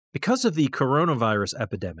Because of the coronavirus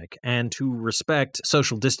epidemic and to respect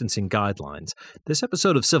social distancing guidelines, this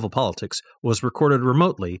episode of Civil Politics was recorded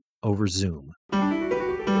remotely over Zoom.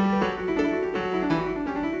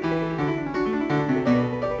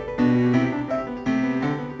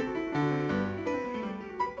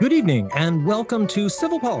 Good evening and welcome to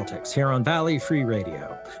Civil Politics here on Valley Free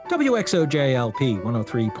Radio, WXOJLP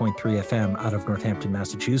 103.3 FM out of Northampton,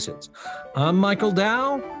 Massachusetts. I'm Michael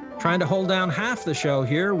Dow, trying to hold down half the show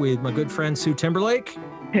here with my good friend Sue Timberlake.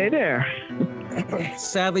 Hey there.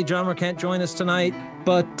 Sadly, John can't join us tonight,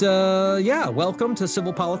 but welcome to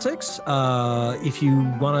Civil Politics. If you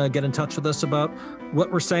want to get in touch with us about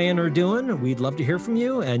what we're saying or doing, we'd love to hear from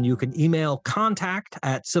you, and you can email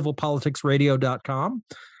contact@civilpoliticsradio.com.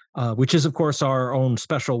 Which is, of course, our own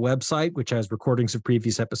special website, which has recordings of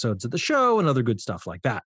previous episodes of the show and other good stuff like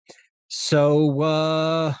that.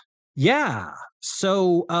 So,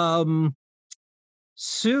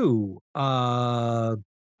 Sue,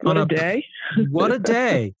 what a day. What a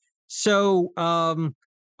day. So,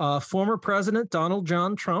 former President Donald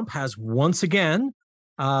John Trump has once again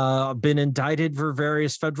been indicted for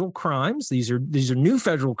various federal crimes. These are new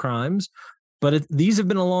federal crimes. But these have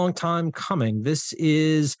been a long time coming. This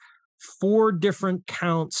is 4 different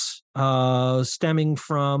counts stemming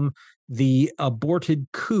from the aborted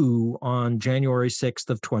coup on January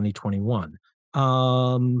 6th of 2021.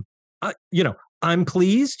 I'm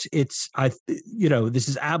pleased. This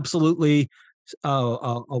is absolutely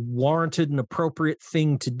a warranted and appropriate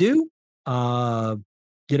thing to do.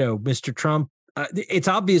 Mr. Trump, it's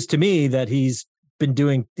obvious to me that he's been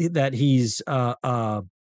doing that. He's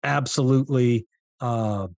absolutely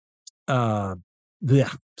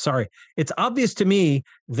it's obvious to me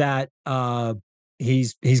that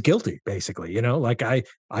he's guilty, basically. I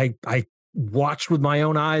watched with my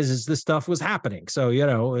own eyes as this stuff was happening, so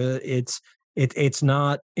it's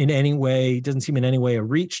not in any way, doesn't seem in any way a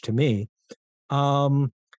reach to me. But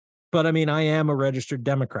I mean, I am a registered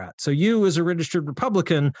Democrat, so you as a registered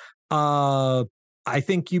Republican, I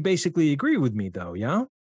think you basically agree with me, though.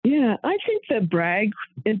 Yeah, I think the Bragg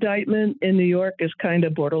indictment in New York is kind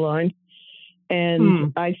of borderline.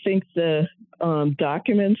 And I think the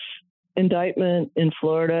documents indictment in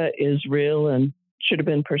Florida is real and should have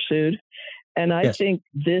been pursued. And I think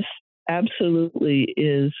this absolutely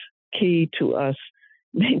is key to us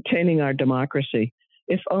maintaining our democracy,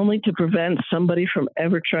 if only to prevent somebody from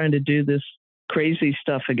ever trying to do this crazy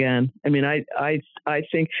stuff again. I mean, I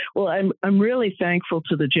think, well, I'm really thankful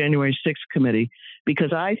to the January 6th committee,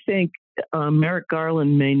 because I think Merrick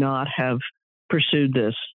Garland may not have pursued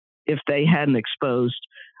this if they hadn't exposed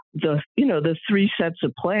the 3 sets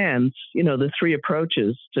of plans, the 3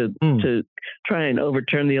 approaches to try and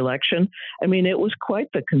overturn the election. I mean, it was quite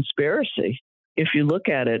the conspiracy if you look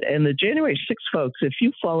at it. And the January 6th folks, if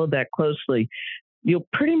you follow that closely, you'll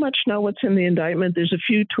pretty much know what's in the indictment. There's a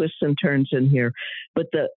few twists and turns in here,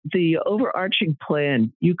 but the overarching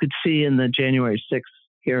plan you could see in the January 6th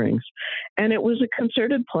hearings. And it was a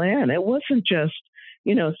concerted plan. It wasn't just,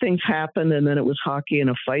 things happened and then it was hockey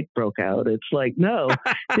and a fight broke out. It's like, no,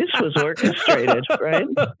 this was orchestrated, right?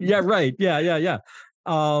 Yeah, right. Yeah.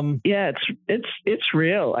 It's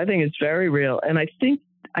real. I think it's very real. And I think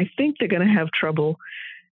they're going to have trouble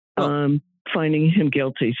finding him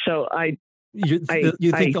guilty. So You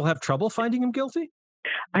think they'll have trouble finding him guilty?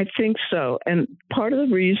 I think so. And part of the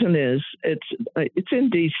reason is it's in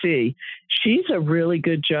D.C. She's a really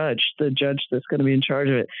good judge, the judge that's going to be in charge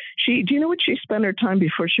of it. Do you know what she spent her time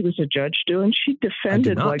before she was a judge doing? She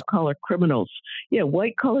defended white-collar criminals. Yeah,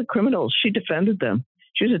 white-collar criminals. She defended them.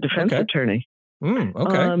 She was a defense attorney.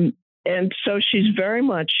 Okay. And so she's very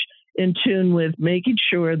much in tune with making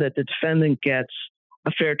sure that the defendant gets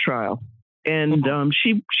a fair trial. And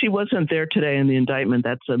she wasn't there today in the indictment.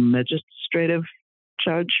 That's a magistrative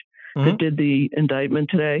judge that did the indictment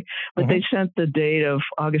today. But they sent the date of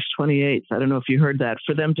August 28th. I don't know if you heard that,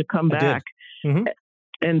 for them to come back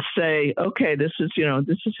and say, okay, this is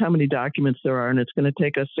how many documents there are, and it's going to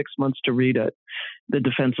take us 6 months to read it. The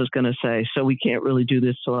defense is going to say, so we can't really do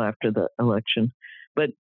this till after the election. But,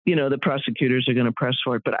 the prosecutors are going to press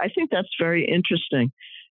for it. But I think that's very interesting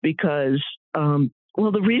because, the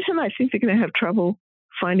reason I think they're going to have trouble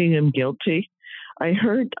finding him guilty, I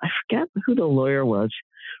forget who the lawyer was,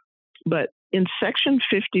 but in Section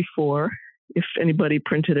 54, if anybody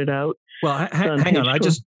printed it out. Well, hang on. I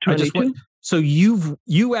just went. So you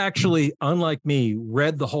actually, unlike me,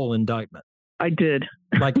 read the whole indictment. I did.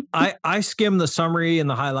 I skimmed the summary and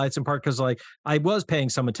the highlights in part because I was paying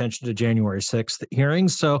some attention to January 6th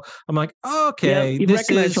hearings. So I'm like, okay, you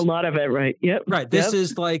recognize a lot of it, right? Yep. Right. This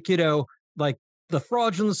is the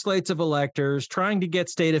fraudulent slates of electors, trying to get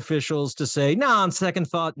state officials to say, nah, on second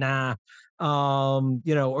thought, nah.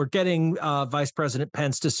 Or getting Vice President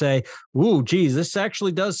Pence to say, ooh, geez, this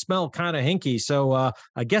actually does smell kind of hinky. So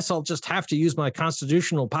I guess I'll just have to use my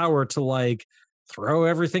constitutional power to like throw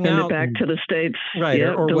everything Send out. it back to the states. Right.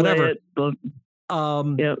 Yep, or whatever.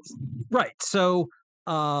 Yep. Right. So,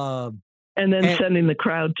 and then sending the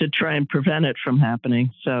crowd to try and prevent it from happening.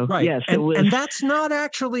 So, right. yes, and that's not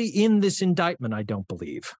actually in this indictment, I don't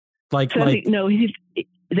believe. They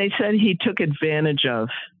said he took advantage of,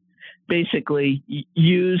 basically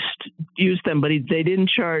used them, but they didn't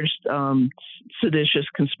charge seditious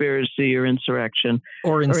conspiracy or insurrection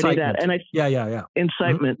or incitement. Or any of that. And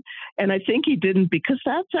incitement. Mm-hmm. And I think he didn't, because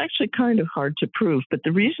that's actually kind of hard to prove. But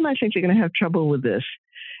the reason I think they're going to have trouble with this,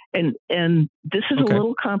 and this is a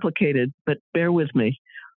little complicated, but bear with me.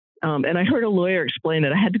 And I heard a lawyer explain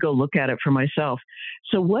it. I had to go look at it for myself.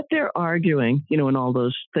 So what they're arguing, in all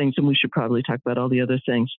those things, and we should probably talk about all the other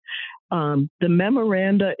things. The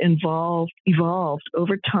memoranda evolved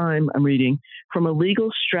over time, I'm reading, from a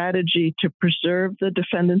legal strategy to preserve the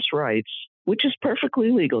defendant's rights, which is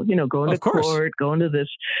perfectly legal, going to court, going to this,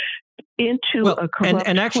 into a corrupt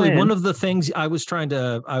and actually plan. One of the things I was trying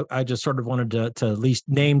to, I just sort of wanted to at least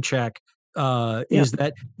name check is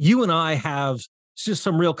that you and I have just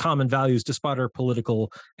some real common values despite our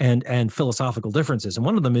political and philosophical differences. And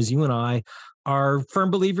one of them is you and I are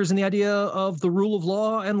firm believers in the idea of the rule of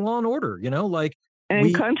law and law and order,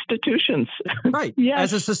 and constitutions. Right. Yes.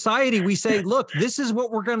 As a society, we say, look, this is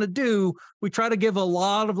what we're going to do. We try to give a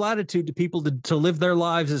lot of latitude to people to live their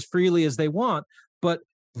lives as freely as they want. But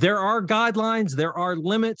there are guidelines, there are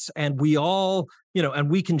limits, and we all,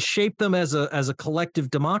 and we can shape them as a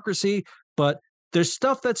collective democracy. But there's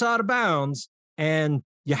stuff that's out of bounds, and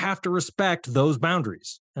you have to respect those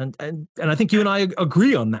boundaries. And I think you and I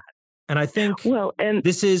agree on that. And I think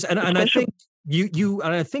this is, and I think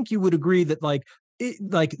I think you would agree that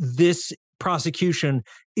this prosecution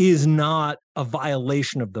is not a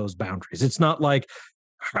violation of those boundaries. It's not like,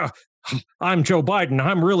 I'm Joe Biden,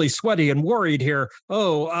 I'm really sweaty and worried here.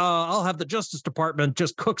 I'll have the Justice Department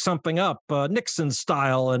just cook something up, Nixon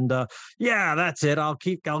style, and that's it. I'll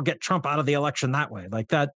get Trump out of the election that way. Like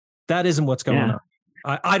that isn't what's going on.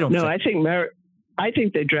 I don't. No, I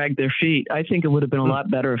think they dragged their feet. I think it would have been a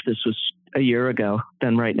lot better if this was a year ago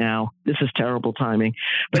than right now. This is terrible timing.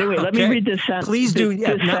 But anyway, let me read this sentence. Please do.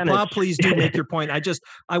 Please do make your point.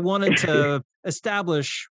 I wanted to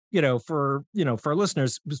establish, for our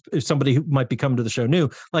listeners, if somebody who might be coming to the show new,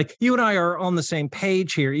 like you and I are on the same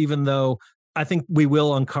page here, even though I think we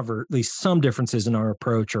will uncover at least some differences in our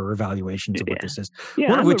approach or evaluations of what this is. Yeah,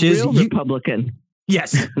 one of which is Republican.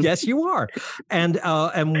 Yes, you are. And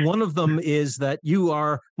one of them is that you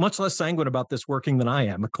are much less sanguine about this working than I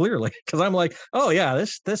am, clearly, because I'm like, oh yeah,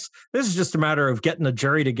 this is just a matter of getting a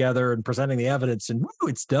jury together and presenting the evidence and woo,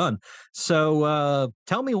 it's done. So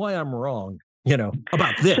tell me why I'm wrong,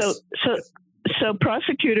 about this. So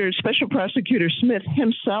Special Prosecutor Smith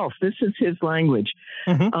himself, this is his language.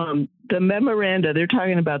 Mm-hmm. The memoranda, they're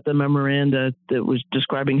talking about the memoranda that was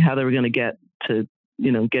describing how they were going to get to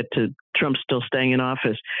Trump still staying in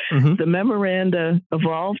office. Mm-hmm. The memoranda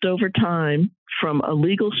evolved over time from a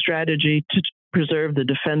legal strategy to preserve the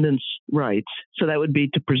defendant's rights. So that would be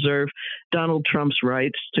to preserve Donald Trump's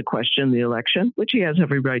rights to question the election, which he has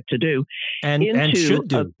every right to do. And should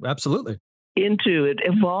do. Absolutely. It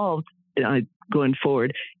evolved, going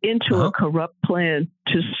forward, into a corrupt plan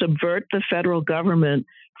to subvert the federal government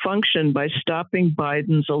function by stopping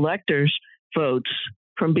Biden's electors' votes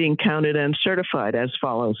from being counted and certified as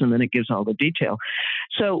follows, and then it gives all the detail.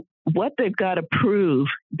 So what they've got to prove,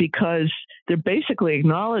 because they're basically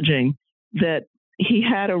acknowledging that he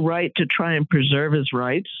had a right to try and preserve his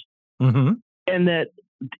rights, mm-hmm. and that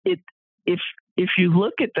if you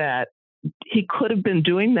look at that, he could have been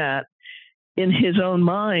doing that in his own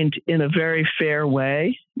mind in a very fair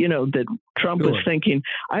way, that Trump was thinking,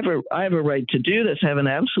 I have a right to do this. I have an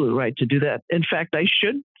absolute right to do that. In fact, I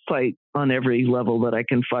should fight on every level that I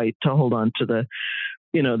can fight to hold on to the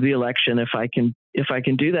election if I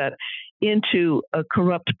can do that, into a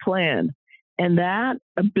corrupt plan. And that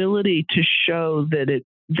ability to show that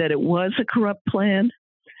it was a corrupt plan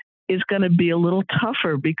is going to be a little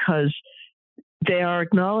tougher, because they are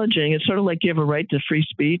acknowledging it's sort of like you have a right to free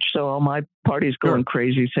speech. So all my party's going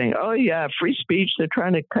crazy saying, oh yeah, free speech. They're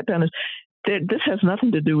trying to cut down this has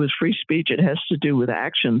nothing to do with free speech. It has to do with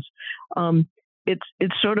actions.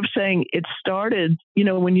 It's sort of saying it started,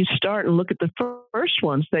 when you start and look at the first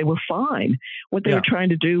ones, they were fine. What they were trying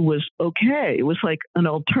to do was okay. It was like an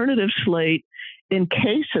alternative slate in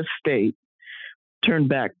case a state turned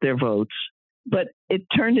back their votes. but it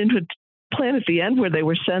turned into a plan at the end where they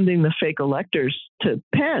were sending the fake electors to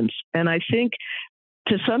Pence. And I think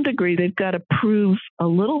to some degree, they've got to prove a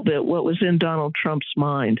little bit what was in Donald Trump's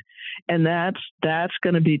mind. And that's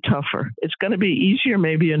going to be tougher. It's going to be easier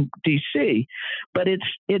maybe in DC, but it's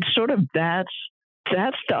sort of that's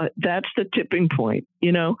the tipping point.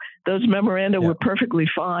 You know, those memoranda were perfectly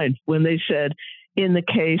fine when they said, in the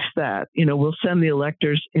case that, you know, we'll send the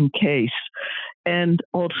electors in case. And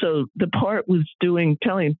also the part was telling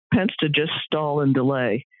Pence to just stall and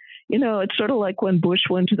delay. You know, it's sort of like when Bush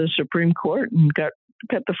went to the Supreme Court and got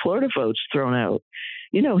the Florida votes thrown out.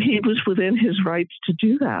 You know, he was within his rights to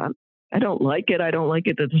do that. I don't like it. I don't like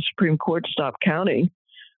it that the Supreme Court stopped counting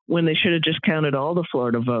when they should have just counted all the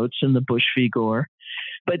Florida votes in the Bush v. Gore.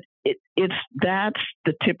 But that's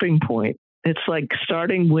the tipping point. It's like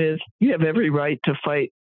starting with, you have every right to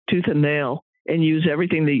fight tooth and nail and use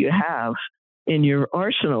everything that you have in your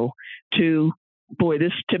arsenal to, boy,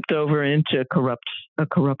 this tipped over into a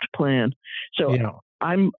corrupt plan. So yeah.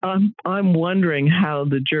 I'm wondering how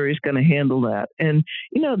the jury's going to handle that. And,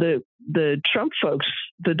 you know, the Trump folks,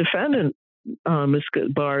 the defendant, Ms.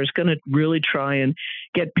 Barr, is going to really try and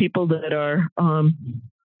get people that are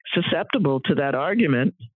susceptible to that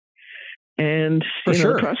argument. And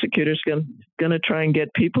the prosecutor's going to try and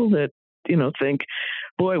get people that, you know, think,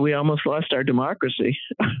 boy, we almost lost our democracy.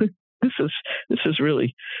 This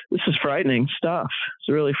is frightening stuff. It's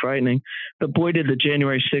really frightening. But boy, did the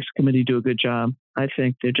January 6th committee do a good job. I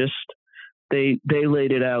think they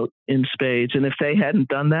laid it out in spades. And if they hadn't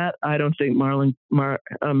done that, I don't think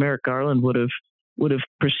Merrick Garland would have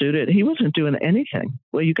pursued it. He wasn't doing anything.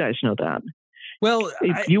 Well, you guys know that. Well,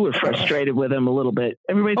 you were frustrated with him a little bit.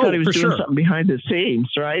 Everybody thought he was doing something behind the scenes,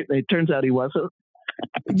 right? It turns out he wasn't.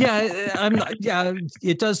 Yeah,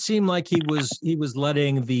 it does seem like he was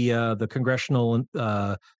letting the congressional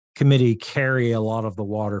committee carry a lot of the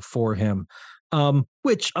water for him,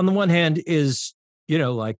 which on the one hand is, you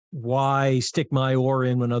know, like, why stick my oar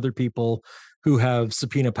in when other people who have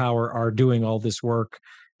subpoena power are doing all this work,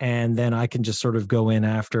 and then I can just sort of go in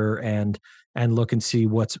after and look and see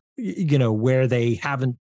what's, you know, where they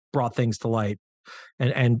haven't brought things to light,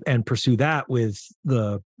 and pursue that with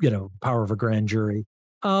the, you know, power of a grand jury.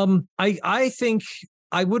 I think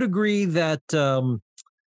I would agree that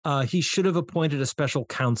he should have appointed a special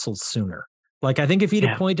counsel sooner. Like, I think if he'd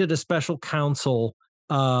appointed a special counsel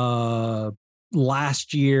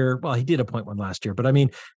last year, well, he did appoint one last year, but I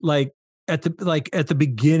mean, like at the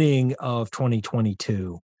beginning of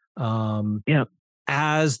 2022,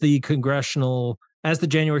 as the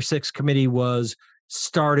January 6th committee was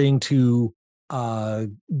starting to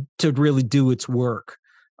really do its work,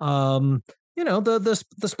 you know,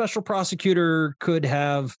 the special prosecutor could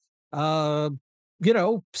have, you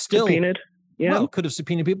know, still subpoenaed. Yeah. Well, could have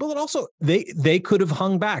subpoenaed people, but also they could have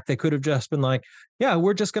hung back. They could have just been like, yeah,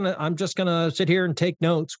 I'm just gonna sit here and take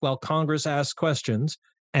notes while Congress asks questions,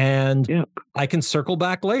 and I can circle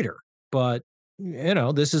back later. But, you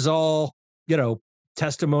know, this is all, you know,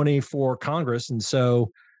 testimony for Congress. And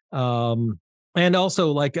so, and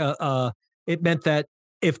also, like, it meant that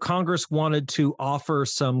if Congress wanted to offer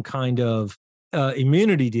some kind of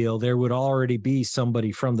immunity deal, there would already be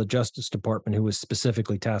somebody from the Justice Department who was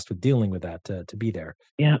specifically tasked with dealing with that to be there.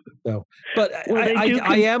 Yeah. So, but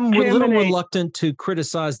I am a little reluctant to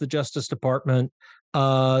criticize the Justice Department,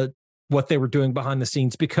 what they were doing behind the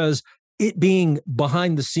scenes, because it being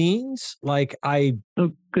behind the scenes, like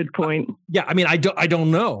good point. I mean, I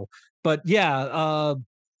don't know, but yeah.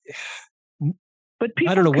 But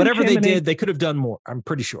I don't know. Whatever they did, they could have done more. I'm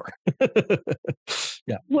pretty sure.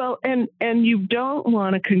 Yeah. Well, and you don't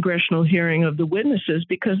want a congressional hearing of the witnesses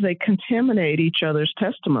because they contaminate each other's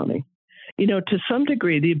testimony. You know, to some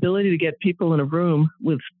degree, the ability to get people in a room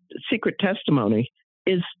with secret testimony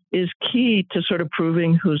is key to sort of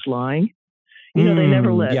proving who's lying. You know, they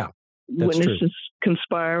never let witnesses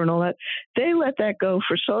conspire and all that. They let that go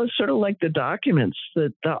for sort of like the documents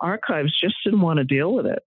that the archives just didn't want to deal with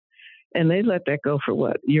it. And they let that go for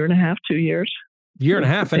what, year and a half, 2 years? Year and a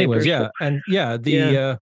half, anyways. Yeah. And you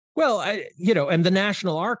know, and the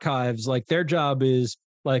National Archives, like, their job is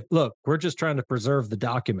like, look, we're just trying to preserve the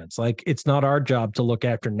documents. Like, it's not our job to look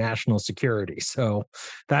after national security. So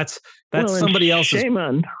that's somebody else's. Shame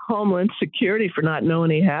on Homeland Security for not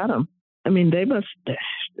knowing he had them. I mean, they must,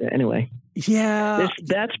 anyway. Yeah.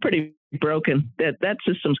 That's pretty broken. That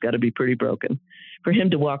system's got to be pretty broken for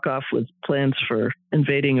him to walk off with plans for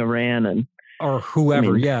invading Iran or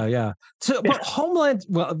whoever. I mean, So, but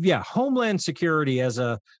Homeland Security as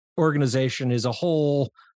a organization is a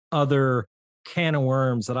whole other can of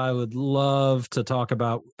worms that I would love to talk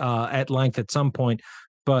about at length at some point.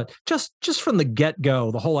 But just from the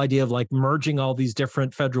get-go, the whole idea of like merging all these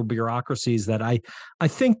different federal bureaucracies that I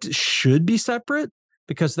think should be separate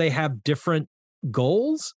because they have different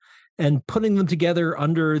goals, and putting them together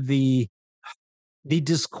under the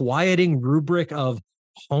disquieting rubric of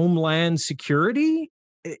homeland security,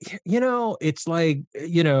 it's like,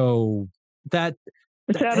 that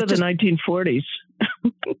It's out of the just 1940s.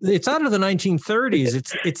 it's out of the 1930s.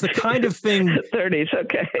 It's the kind of thing. 30s,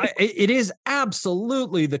 okay. It is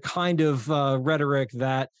absolutely the kind of rhetoric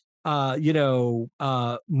that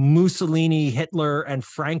Mussolini, Hitler, and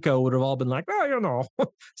Franco would have all been like,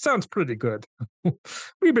 sounds pretty good.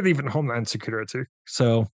 We believe in homeland security.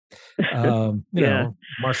 So,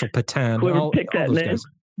 Marshal Petain, whoever picked all that those name. guys.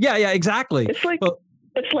 Yeah, exactly. It's like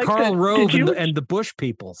Karl Rove and the Bush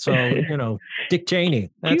people. So, Dick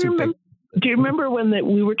Cheney. That's who picked. Do you remember when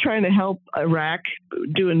we were trying to help Iraq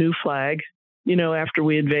do a new flag? After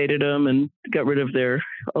we invaded them and got rid of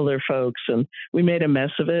all their folks, and we made a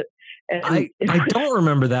mess of it. And I don't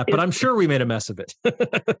remember that, but I'm sure we made a mess of it.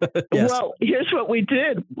 Yes. Well, here's what we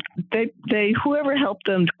did. They whoever helped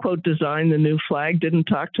them quote design the new flag didn't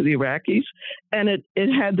talk to the Iraqis, and it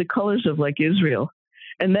had the colors of like Israel.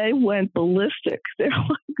 And they went ballistic. They're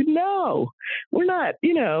like, no, we're not,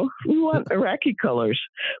 we want Iraqi colors.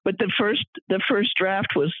 But the first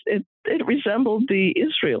draft was, it resembled the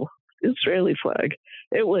Israeli flag.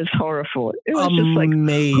 It was horrible. It was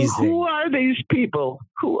amazing. Just like, who are these people?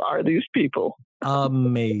 Who are these people?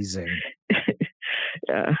 Amazing.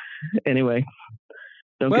 Yeah. Anyway,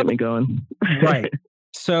 don't get me going. Right.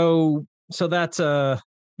 So that's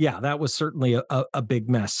that was certainly a big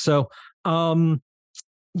mess. So I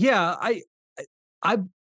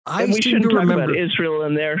we seem shouldn't to talk remember about Israel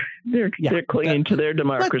and they're clinging to their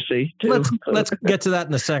democracy too. Let's get to that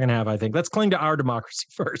in the second half. I think let's cling to our democracy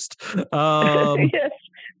first. Yes,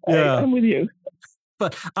 I'm with you.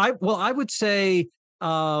 But I would say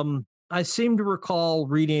I seem to recall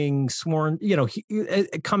reading sworn,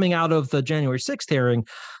 coming out of the January 6th hearing,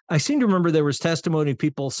 I seem to remember there was testimony of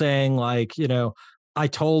people saying like, I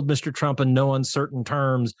told Mr. Trump in no uncertain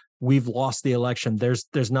terms, we've lost the election.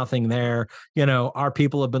 There's nothing there. Our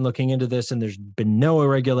people have been looking into this and there's been no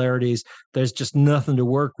irregularities. There's just nothing to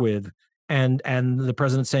work with. And the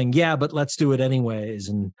president saying, yeah, but let's do it anyways.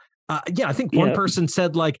 And I think one person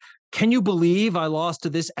said like, can you believe I lost to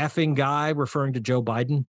this effing guy, referring to Joe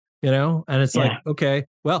Biden? And it's like, okay,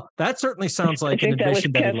 well, that certainly sounds like an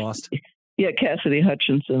admission that he lost. Yeah, Cassidy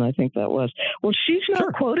Hutchinson, I think that was. Well, she's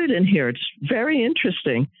not quoted in here. It's very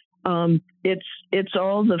interesting. It's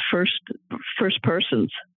all the first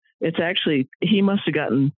persons. It's actually, he must have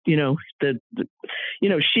gotten, she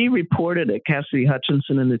reported it, Cassidy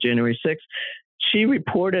Hutchinson, in the January 6th. She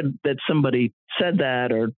reported that somebody said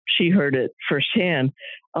that, or she heard it firsthand.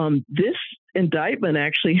 This indictment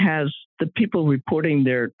actually has the people reporting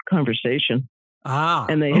their conversation.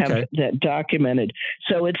 And they have that documented.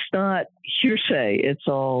 So it's not hearsay. It's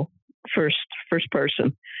all first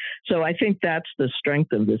person. So I think that's the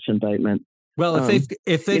strength of this indictment. Well,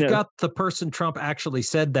 if they've got the person Trump actually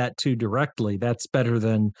said that to directly, that's better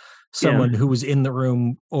than someone who was in the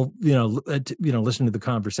room, or listening to the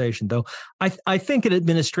conversation. Though I think an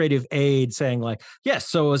administrative aide saying like, yes,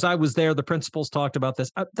 so as I was there, the principals talked about this.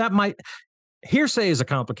 That might, hearsay is a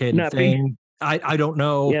complicated thing. I don't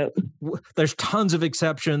know. Yep. There's tons of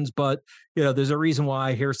exceptions, but there's a reason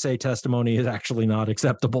why hearsay testimony is actually not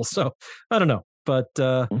acceptable. So I don't know, but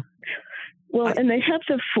and they have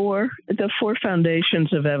the four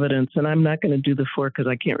foundations of evidence, and I'm not going to do the four because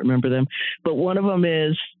I can't remember them. But one of them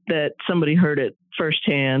is that somebody heard it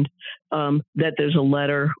firsthand, that there's a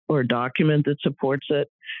letter or document that supports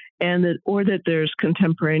it, and that there's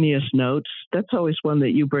contemporaneous notes. That's always one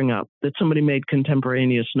that you bring up, that somebody made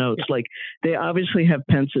contemporaneous notes. Like they obviously have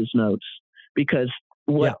Pence's notes, because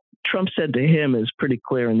what Trump said to him is pretty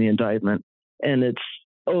clear in the indictment, and it's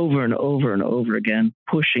over and over and over again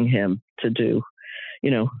pushing him to do,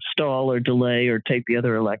 stall or delay or take the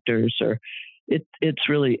other electors, or it's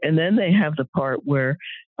really. And then they have the part where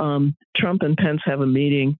Trump and Pence have a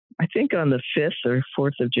meeting, I think on the 5th or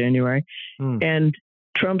 4th of January, and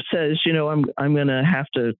Trump says, I'm going to have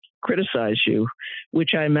to criticize you,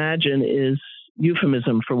 which I imagine is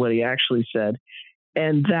euphemism for what he actually said.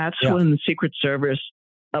 And that's when the Secret Service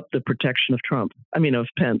upped the protection of Pence,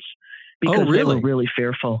 because they were really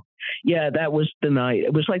fearful. Yeah, that was the night.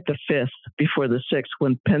 It was like the 5th before the 6th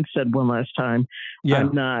when Pence said one last time,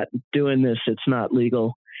 I'm not doing this. It's not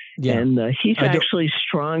legal. Yeah. And he's actually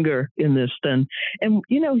stronger in this than, and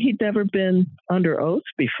he'd never been under oath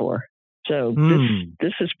before. So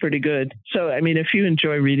this is pretty good. So, if you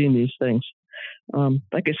enjoy reading these things,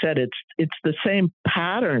 Like I said, it's the same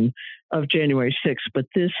pattern of January 6th, but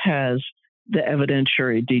this has the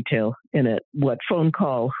evidentiary detail in it. What phone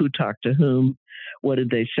call, who talked to whom, what did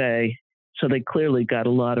they say? So they clearly got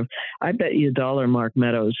a lot of, I bet you $1 Mark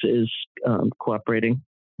Meadows is cooperating.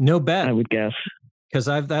 No bet. I would guess. Because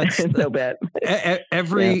that's no bet.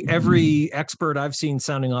 Every expert I've seen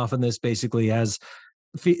sounding off on this basically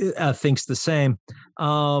thinks the same.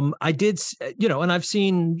 I did, and I've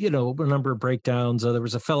seen, a number of breakdowns. There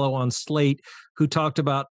was a fellow on Slate who talked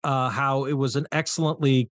about how it was an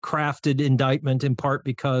excellently crafted indictment, in part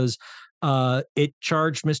because it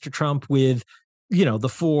charged Mr. Trump with, the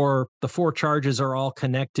four charges are all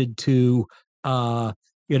connected to, trying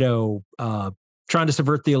to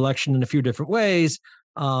subvert the election in a few different ways,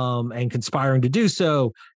 and conspiring to do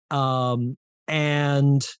so,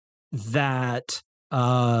 and that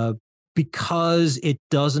because it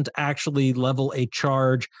doesn't actually level a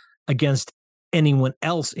charge against anyone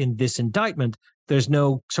else in this indictment, there's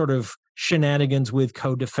no sort of shenanigans with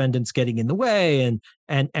co-defendants getting in the way and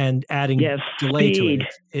adding delay to it.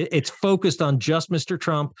 It's focused on just Mr.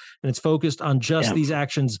 Trump, and it's focused on just these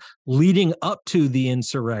actions leading up to the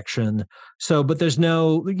insurrection. So, but there's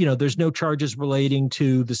no charges relating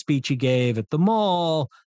to the speech he gave at the mall,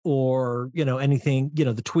 or anything, the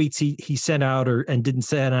tweets he sent out and didn't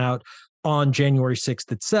send out on January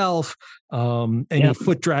 6th itself, any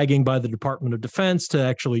foot dragging by the Department of Defense to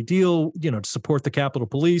actually deal, to support the Capitol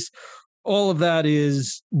Police. All of that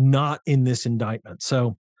is not in this indictment.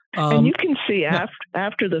 So, and you can see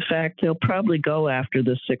after the fact, they'll probably go after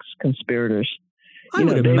the 6 conspirators. I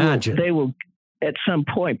would imagine they will at some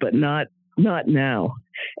point, but not now.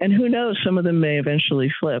 And who knows, some of them may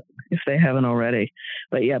eventually flip if they haven't already.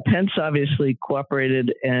 But yeah, Pence obviously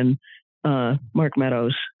cooperated, and Mark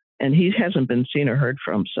Meadows, and he hasn't been seen or heard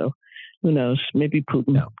from. So who knows? Maybe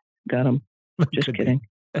Putin got him. Just kidding.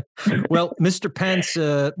 Well, Mr.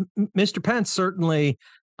 Pence certainly,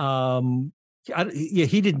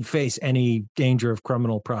 he didn't face any danger of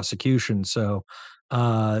criminal prosecution. So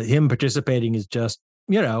him participating is just,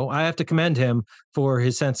 I have to commend him for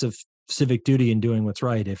his sense of civic duty and doing what's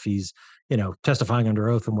right if he's, testifying under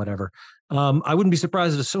oath and whatever. I wouldn't be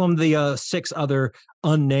surprised if some of the 6 other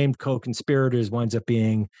unnamed co-conspirators winds up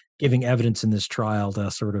giving evidence in this trial to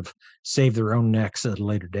sort of save their own necks at a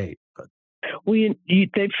later date. But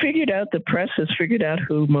they figured out, the press has figured out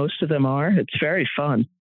who most of them are. It's very fun.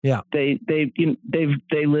 Yeah, they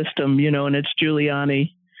list them, and it's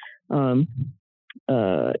Giuliani,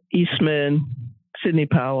 Eastman, Sidney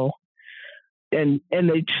Powell, and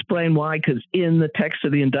they explain why, because in the text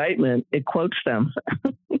of the indictment it quotes them.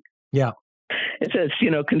 Yeah. It says,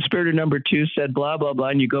 conspirator number 2 said blah, blah, blah.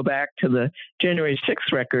 And you go back to the January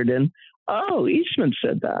 6th record and, Eastman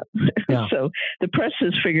said that. Yeah. So the press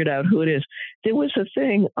has figured out who it is. There was a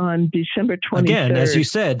thing on December 23rd. Again, as you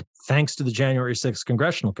said, thanks to the January 6th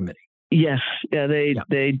Congressional Committee. Yes. Yeah,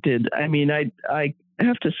 they did. I mean, I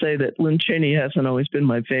have to say that Lynn Cheney hasn't always been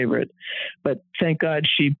my favorite, but thank God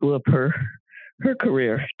she blew up her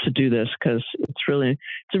career to do this, because it's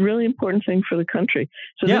a really important thing for the country.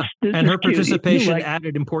 So this and her participation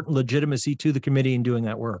added important legitimacy to the committee in doing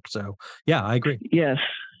that work. So yeah, I agree. Yes.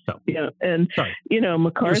 So, and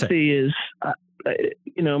McCarthy is,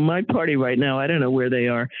 my party right now, I don't know where they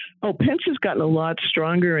are. Oh, Pence has gotten a lot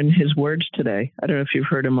stronger in his words today. I don't know if you've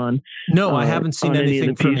heard him on. No, I haven't seen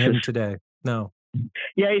anything from him today. No.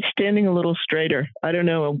 Yeah, he's standing a little straighter. I don't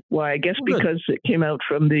know why. I guess because it came out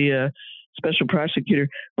from the special prosecutor.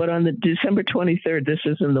 But on the December 23rd, this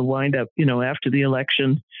is in the windup, after the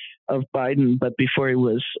election of Biden, but before he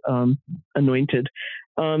was anointed.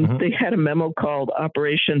 They had a memo called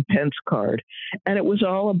Operation Pence Card, and it was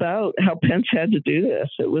all about how Pence had to do this.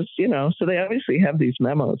 It was, so they obviously have these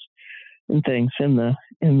memos and things in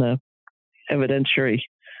the evidentiary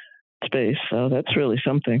space. So that's really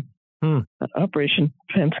something. Operation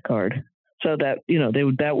Pence Card. So that,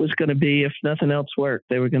 that was going to be, if nothing else worked,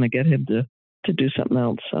 they were going to get him to do something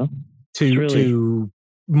else. So to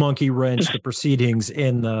monkey wrench the proceedings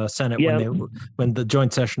in the Senate when the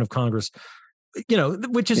joint session of Congress,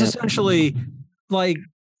 which is essentially like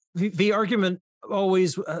the argument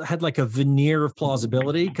always had like a veneer of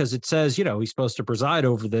plausibility, because it says, he's supposed to preside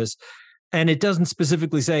over this, and it doesn't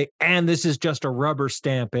specifically say, and this is just a rubber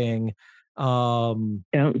stamping. So,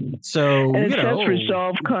 and it says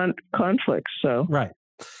resolve conflicts. So, right.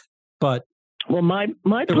 But my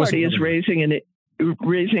party is raising an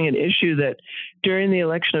issue that during the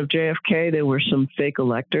election of JFK, there were some fake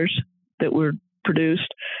electors that were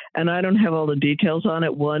produced, and I don't have all the details on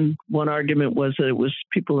it. One argument was that it was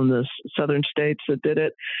people in the southern states that did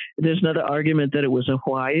it. There's another argument that it was a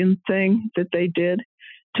Hawaiian thing that they did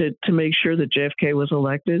to make sure that JFK was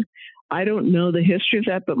elected. I don't know the history of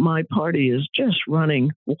that, but my party is just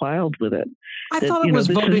running wild with it. I thought it was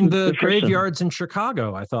voting the graveyards in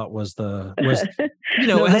Chicago. I thought was no,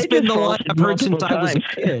 it has been the line I've heard since I was a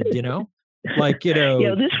kid, Like,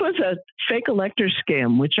 Yeah, this was a fake elector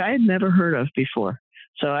scam, which I had never heard of before.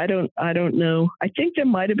 So I don't know. I think there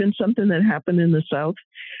might have been something that happened in the South,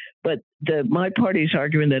 but my party's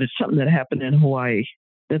arguing that it's something that happened in Hawaii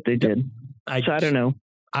that they did. I don't know.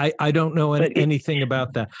 I don't know anything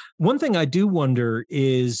about that. One thing I do wonder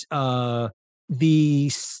is the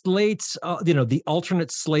slates, the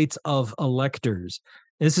alternate slates of electors.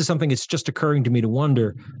 And this is something that's just occurring to me to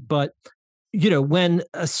wonder, but when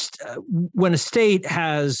a state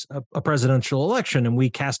has a presidential election and we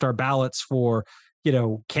cast our ballots for,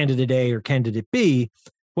 candidate A or candidate B,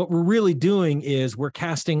 what we're really doing is we're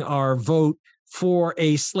casting our vote for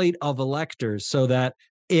a slate of electors so that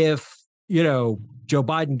if, Joe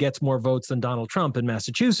Biden gets more votes than Donald Trump in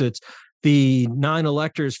Massachusetts, the 9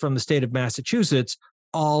 electors from the state of Massachusetts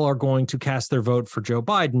all are going to cast their vote for Joe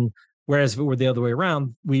Biden. Whereas if it were the other way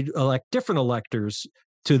around, we'd elect different electors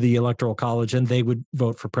to the Electoral College and they would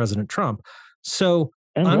vote for President Trump. So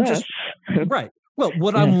I'm just right. Well,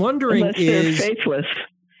 what I'm wondering is faithless.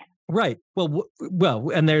 Right. Well,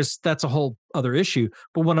 and that's a whole other issue.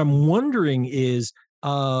 But what I'm wondering is,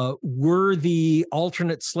 were the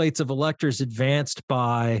alternate slates of electors advanced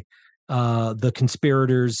by the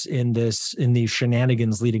conspirators in these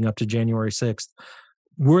shenanigans leading up to January 6th?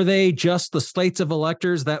 Were they just the slates of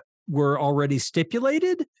electors that were already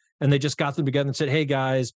stipulated? And they just got them together and said, hey,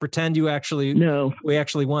 guys, pretend we actually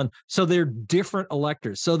won. So they're different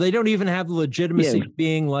electors. So they don't even have the legitimacy of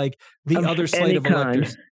being like the other slate of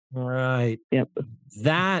electors. Right. Yep.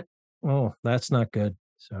 That's not good.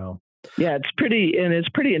 So. Yeah, it's pretty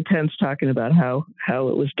intense talking about how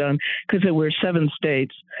it was done, because there were 7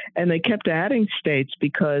 states and they kept adding states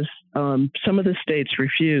because some of the states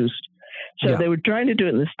refused. So they were trying to do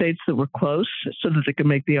it in the states that were close so that they could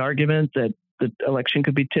make the argument that the election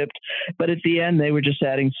could be tipped. But at the end, they were just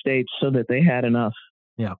adding states so that they had enough.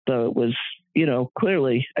 Yeah. So it was,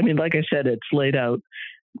 clearly, I mean, like I said, it's laid out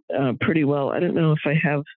pretty well. I don't know if I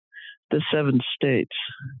have the 7 states.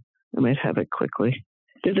 I might have it quickly.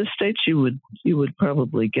 They're the states you would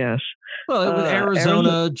probably guess. Well, it was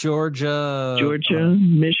Arizona, Georgia,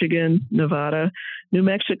 Michigan, Nevada, New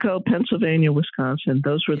Mexico, Pennsylvania, Wisconsin.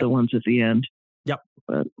 Those were the ones at the end. Yep.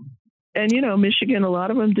 And Michigan, a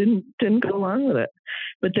lot of them didn't go along with it,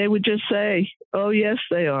 but they would just say, "Oh, yes,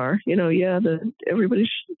 they are."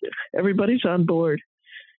 Everybody's on board.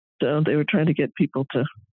 So they were trying to get people to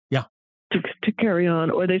carry on,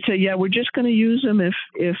 or they say, "Yeah, we're just going to use them if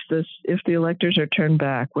the electors are turned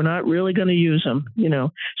back. We're not really going to use them."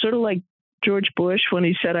 Sort of like George Bush when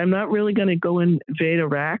he said, "I'm not really going to go invade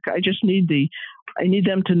Iraq. I just need them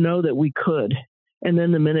to know that we could." And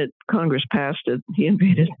then the minute Congress passed it, he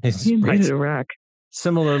invaded Iraq.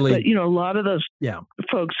 Similarly, but a lot of those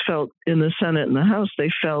folks felt in the Senate and the House,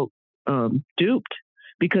 they felt duped,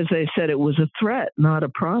 because they said it was a threat, not a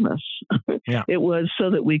promise. Yeah. It was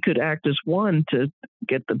so that we could act as one to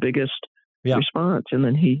get the biggest response. And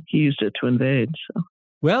then he used it to invade. So.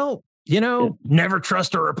 Well, never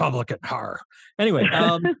trust a Republican. Anyway,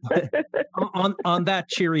 on that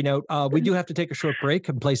cheery note, we do have to take a short break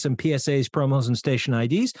and play some PSAs, promos, and station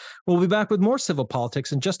IDs. We'll be back with more civil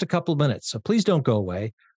politics in just a couple of minutes. So please don't go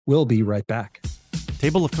away. We'll be right back.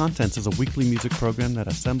 Table of Contents is a weekly music program that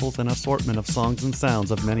assembles an assortment of songs and sounds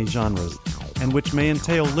of many genres, and which may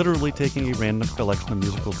entail literally taking a random collection of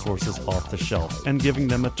musical sources off the shelf and giving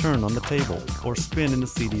them a turn on the table or spin in the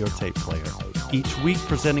CD or tape player. Each week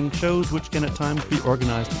presenting shows which can at times be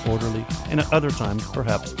organized and orderly, and at other times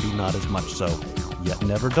perhaps be not as much so, yet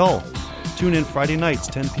never dull. Tune in Friday nights,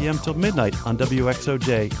 10 p.m. till midnight on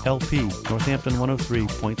WXOJ LP, Northampton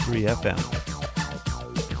 103.3 FM.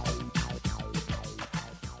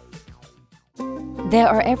 There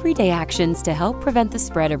are everyday actions to help prevent the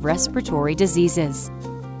spread of respiratory diseases.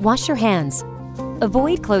 Wash your hands.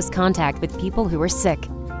 Avoid close contact with people who are sick.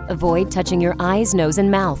 Avoid touching your eyes, nose, and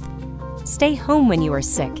mouth. Stay home when you are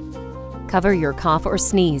sick. Cover your cough or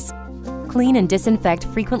sneeze. Clean and disinfect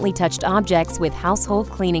frequently touched objects with household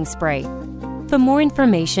cleaning spray. For more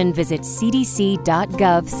information, visit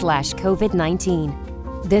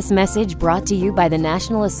cdc.gov/COVID-19. This message brought to you by the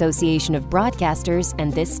National Association of Broadcasters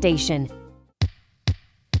and this station.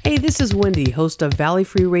 Hey, this is Wendy, host of Valley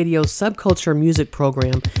Free Radio's Subculture Music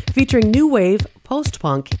program, featuring new wave,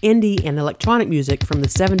 post-punk, indie, and electronic music from the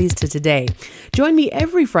 70s to today. Join me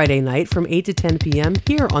every Friday night from 8 to 10 p.m.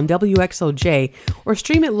 here on WXOJ, or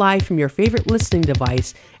stream it live from your favorite listening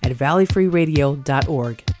device at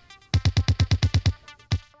valleyfreeradio.org.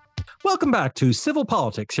 Welcome back to Civil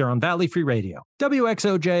Politics here on Valley Free Radio,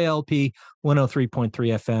 WXOJLP 103.3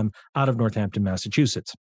 FM out of Northampton,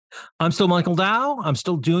 Massachusetts. I'm still Michael Dow. I'm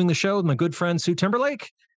still doing the show with my good friend Sue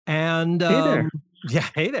Timberlake. And Hey there. yeah,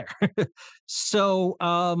 hey there. So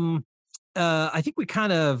I think we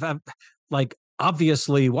kind of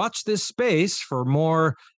obviously watch this space for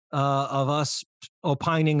more of us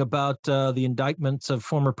opining about the indictments of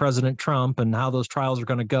former President Trump and how those trials are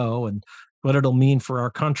going to go and what it'll mean for our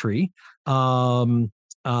country. And,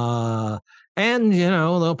 they'll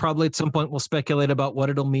probably at some point we'll speculate about what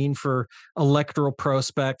it'll mean for electoral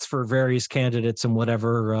prospects for various candidates and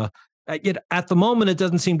whatever. At the moment, it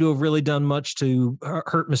doesn't seem to have really done much to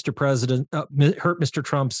hurt Mr.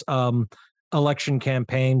 Trump's election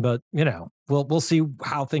campaign. But, we'll see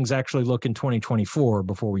how things actually look in 2024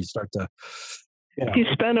 before we start to. He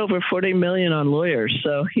spent over $40 million on lawyers,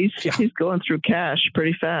 so he's going through cash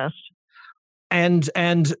pretty fast. And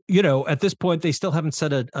at this point, they still haven't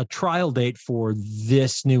set a trial date for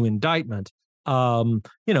this new indictment.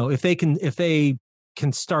 If they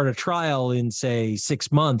can start a trial in, say,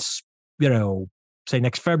 6 months, say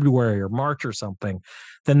next February or March or something,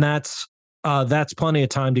 then that's plenty of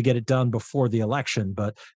time to get it done before the election.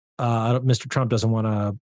 But Mr. Trump doesn't want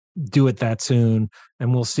to do it that soon,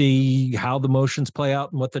 and we'll see how the motions play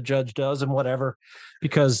out and what the judge does and whatever,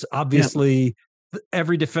 because obviously.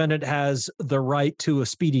 Every defendant has the right to a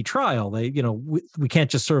speedy trial. We can't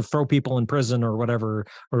just sort of throw people in prison or whatever,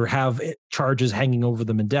 or have charges hanging over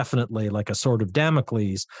them indefinitely, like a sword of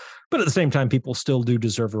Damocles. But at the same time, people still do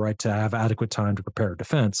deserve the right to have adequate time to prepare a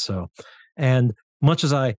defense. So, and much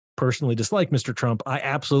as I personally dislike Mr. Trump, I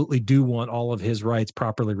absolutely do want all of his rights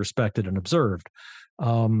properly respected and observed.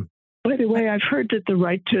 By the way, I've heard that the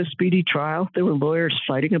right to a speedy trial, there were lawyers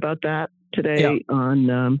fighting about that today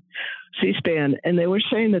on C-SPAN, and they were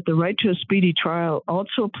saying that the right to a speedy trial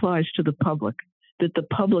also applies to the public, that the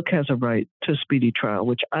public has a right to a speedy trial,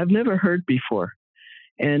 which I've never heard before.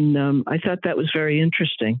 And I thought that was very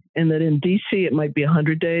interesting, and that in D.C. it might be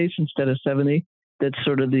 100 days instead of 70. That's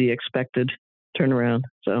sort of the expected turnaround.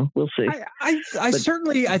 So we'll see. I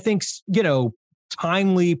think,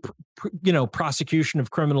 timely, prosecution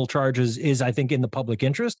of criminal charges is, I think, in the public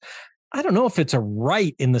interest. I don't know if it's a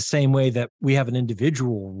right in the same way that we have an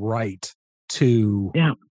individual right to,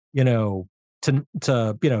 to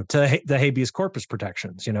the habeas corpus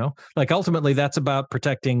protections, ultimately that's about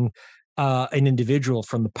protecting an individual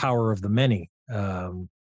from the power of the many.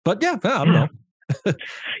 But I don't know.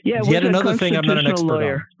 Yet another thing I'm not an expert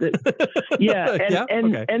lawyer on.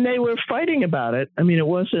 And they were fighting about it. I mean, it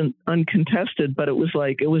wasn't uncontested, but it was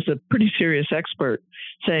a pretty serious expert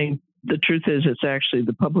saying, the truth is, it's actually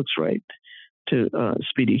the public's right to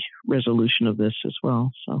speedy resolution of this as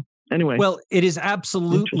well. So anyway, well, it is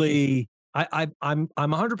absolutely. I'm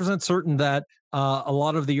 100% certain that a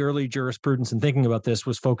lot of the early jurisprudence in thinking about this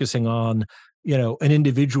was focusing on an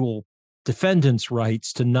individual defendant's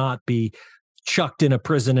rights to not be chucked in a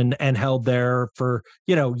prison and held there for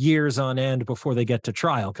years on end before they get to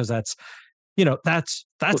trial, because that's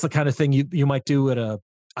the kind of thing you might do at a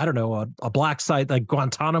black site like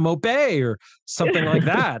Guantanamo Bay or something like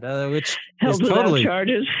that, which held is totally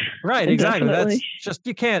charges. Right. Exactly. That's just,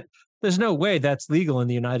 you can't, there's no way that's legal in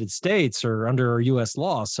the United States or under U.S.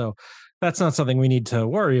 law. So that's not something we need to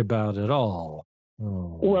worry about at all.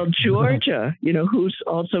 Oh. Well, Georgia, who's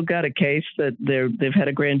also got a case that they've had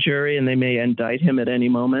a grand jury and they may indict him at any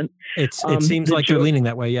moment. It seems like they're leaning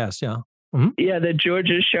that way. Yes. Yeah. Mm-hmm. Yeah. The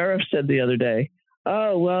Georgia sheriff said the other day,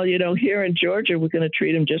 oh, well, here in Georgia, we're going to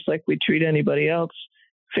treat him just like we treat anybody else.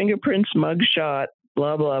 Fingerprints, mugshot,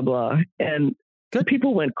 blah, blah, blah. And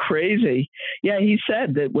people went crazy. Yeah, he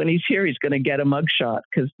said that when he's here, he's going to get a mugshot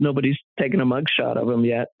because nobody's taken a mugshot of him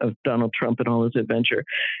yet, of Donald Trump and all his adventure.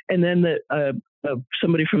 And then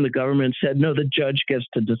somebody from the government said, no, the judge gets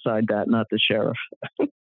to decide that, not the sheriff.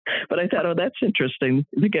 But I thought, that's interesting.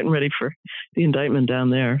 They're getting ready for the indictment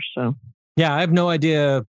down there. So yeah, I have no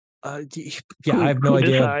idea. I have no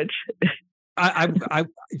idea.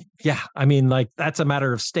 I mean, that's a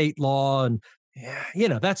matter of state law, and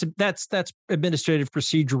that's administrative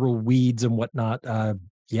procedural weeds and whatnot.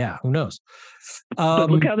 Who knows?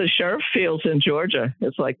 But look how the sheriff feels in Georgia.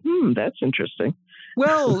 It's like, that's interesting.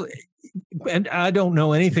 Well, and I don't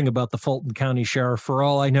know anything about the Fulton County sheriff. For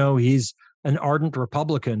all I know, he's an ardent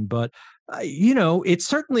Republican, but it's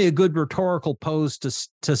certainly a good rhetorical pose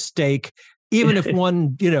to stake even if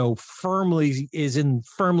one, firmly in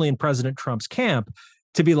President Trump's camp,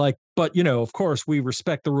 to be like, but, of course, we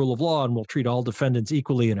respect the rule of law and we'll treat all defendants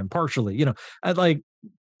equally and impartially. I'd like,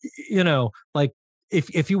 like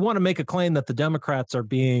if you want to make a claim that the Democrats are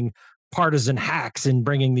being partisan hacks in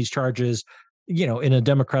bringing these charges, in a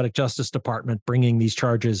Democratic Justice Department, bringing these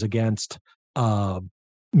charges against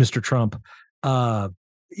Mr. Trump,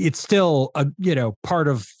 it's still part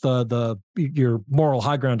of your moral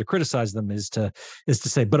high ground to criticize them is to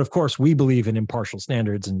say, but of course we believe in impartial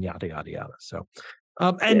standards and yada yada yada. So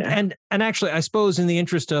and actually, I suppose in the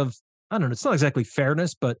interest of, I don't know, it's not exactly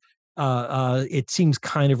fairness, but it seems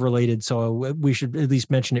kind of related, so we should at least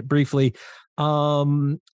mention it briefly.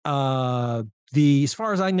 As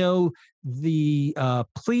far as I know, the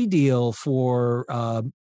plea deal for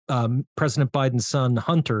President Biden's son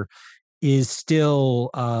Hunter is still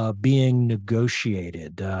being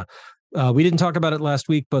negotiated. We didn't talk about it last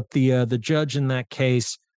week, but the judge in that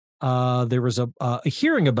case, there was a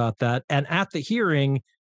hearing about that, and at the hearing,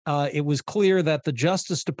 it was clear that the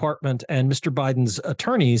Justice Department and Mr. Biden's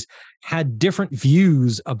attorneys had different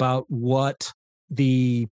views about what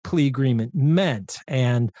the plea agreement meant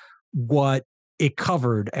and what it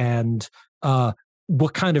covered and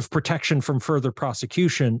what kind of protection from further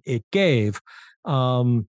prosecution it gave.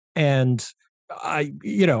 And I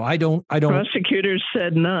don't. Prosecutors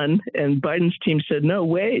said none, and Biden's team said, no,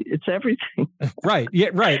 wait, it's everything. Right. Yeah.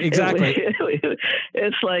 Right. Exactly.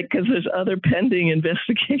 It's like, because there's other pending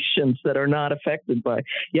investigations that are not affected by.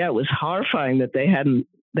 Yeah, it was horrifying that they hadn't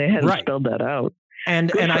right. spelled that out.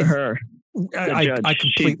 And Good and for her. I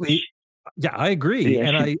completely. I agree. Yeah,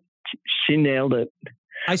 and she nailed it.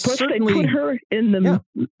 Plus, they put her in the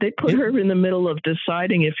her in the middle of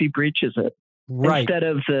deciding if he breaches it. Right. Instead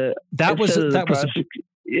of that was a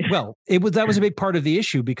big part of the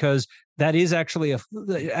issue, because that is actually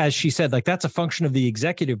as she said, like, that's a function of the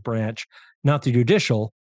executive branch, not the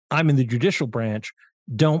judicial. I'm in the judicial branch.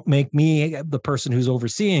 Don't make me the person who's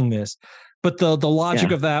overseeing this. But the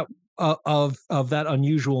logic of that of that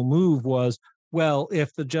unusual move was, well,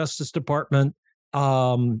 if the Justice Department,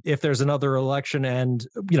 if there's another election and,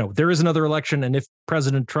 there is another election, and if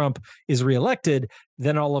President Trump is reelected,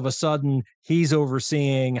 then all of a sudden he's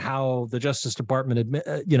overseeing how the Justice Department,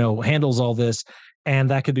 handles all this. And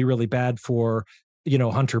that could be really bad for,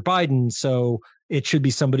 Hunter Biden. So it should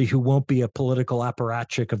be somebody who won't be a political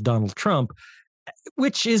apparatchik of Donald Trump,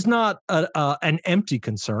 which is not an empty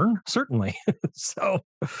concern, certainly.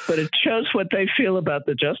 But it shows what they feel about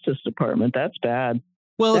the Justice Department. That's bad.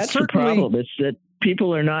 Well, that's the problem. It's that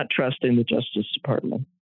people are not trusting the Justice Department.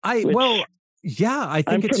 I think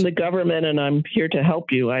I'm from the government, and I'm here to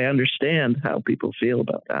help you. I understand how people feel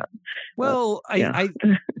about that. Well, I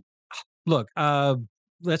look.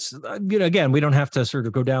 Let's again, we don't have to sort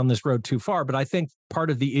of go down this road too far, but I think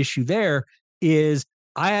part of the issue there is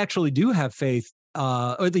I actually do have faith,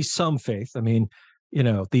 or at least some faith. I mean,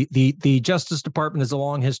 the Justice Department has a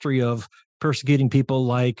long history of persecuting people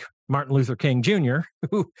like Martin Luther King Jr.,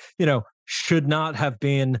 who, should not have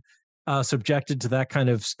been subjected to that kind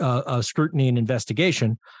of scrutiny and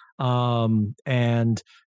investigation, and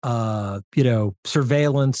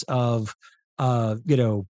surveillance of,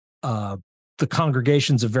 the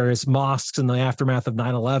congregations of various mosques in the aftermath of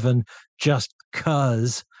 9/11, just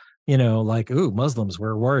because, Muslims,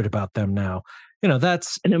 we're worried about them now.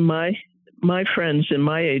 That's. And in my friends in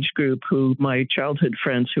my age group, my childhood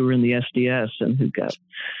friends who were in the SDS and who got,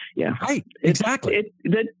 right, exactly.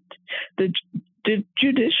 The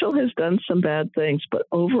judicial has done some bad things, but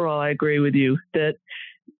overall, I agree with you that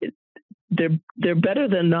they're better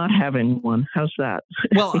than not having one. How's that?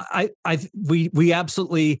 Well, we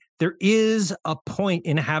absolutely, there is a point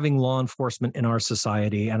in having law enforcement in our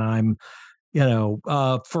society, and I'm,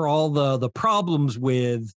 for all the problems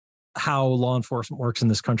with how law enforcement works in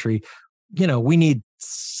this country, we need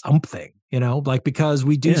something, because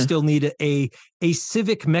we do still need a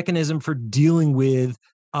civic mechanism for dealing with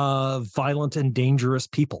violent and dangerous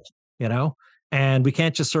people, and we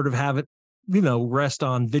can't just sort of have it, rest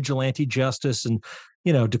on vigilante justice and,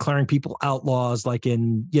 declaring people outlaws like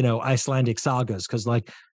in, Icelandic sagas. Cause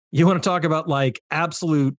you want to talk about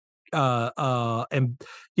absolute,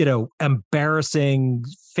 embarrassing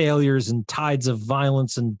failures and tides of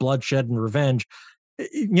violence and bloodshed and revenge.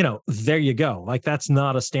 There you go. That's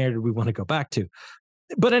not a standard we want to go back to.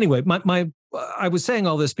 But anyway, I was saying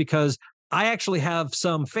all this because I actually have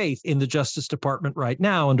some faith in the Justice Department right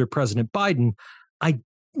now under President Biden. I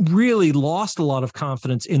really lost a lot of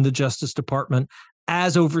confidence in the Justice Department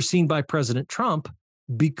as overseen by President Trump,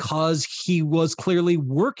 because he was clearly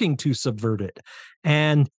working to subvert it.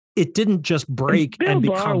 And it didn't just break Bill and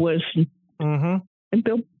Barr become... Mm-hmm.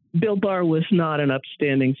 And Bill Barr was not an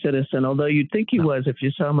upstanding citizen, although you'd think he was if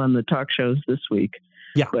you saw him on the talk shows this week.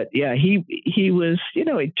 Yeah. But yeah, he was, he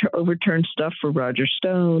overturned stuff for Roger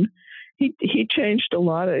Stone. He changed a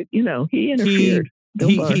lot of, he interfered.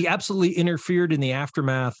 He absolutely interfered in the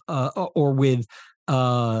aftermath or with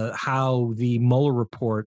how the Mueller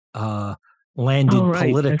report landed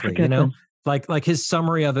politically, like his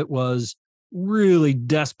summary of it was really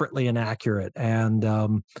desperately inaccurate. And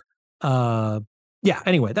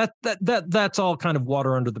anyway, that's all kind of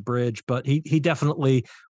water under the bridge, but he definitely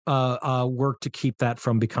worked to keep that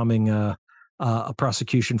from becoming a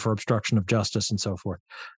prosecution for obstruction of justice and so forth.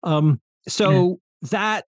 So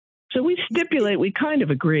we stipulate, we kind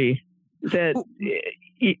of agree that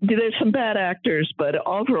there's some bad actors, but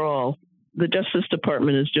overall, the Justice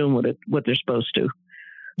Department is doing what they're supposed to.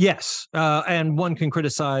 Yes, and one can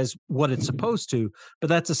criticize what it's supposed to, but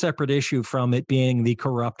that's a separate issue from it being the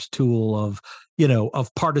corrupt tool of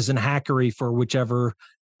partisan hackery for whichever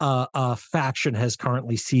faction has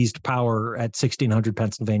currently seized power at 1600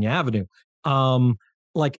 Pennsylvania Avenue.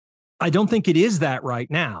 I don't think it is that right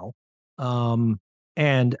now.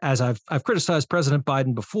 And as I've criticized President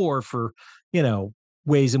Biden before for,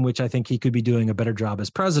 ways in which I think he could be doing a better job as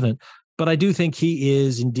president, but I do think he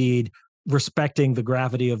is indeed respecting the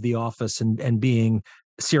gravity of the office and being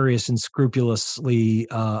serious and scrupulously,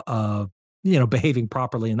 behaving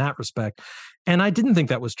properly in that respect. And I didn't think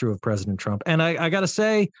that was true of President Trump. And I got to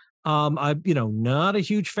say, I'm, not a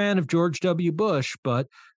huge fan of George W. Bush, but,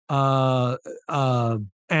 as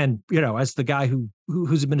the guy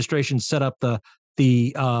whose administration set up the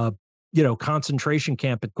concentration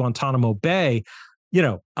camp at Guantanamo Bay,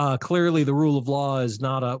 clearly the rule of law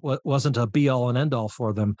wasn't a be all and end all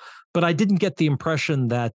for them. But I didn't get the impression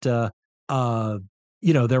that, there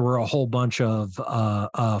were a whole bunch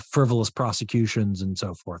of frivolous prosecutions and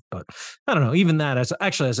so forth. But I don't know, even that as I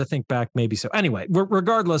think back, maybe so. Anyway,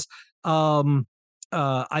 regardless, there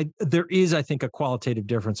is, I think, a qualitative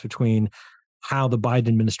difference between how the Biden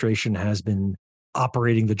administration has been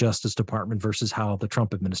operating the Justice Department versus how the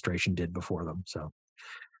Trump administration did before them. So,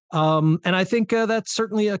 and I think that's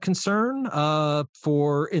certainly a concern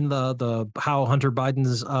for in the how Hunter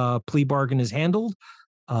Biden's plea bargain is handled.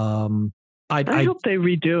 I hope they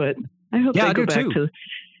redo it. I hope they go back to.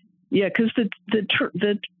 Yeah, because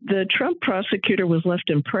the Trump prosecutor was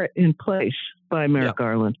left in place by Merrick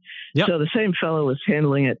Garland, so the same fellow was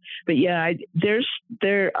handling it. But I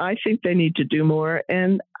think they need to do more,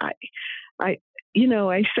 and I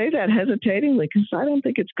say that hesitatingly because I don't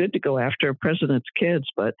think it's good to go after a president's kids.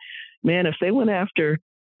 But man, if they went after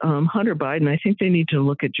Hunter Biden, I think they need to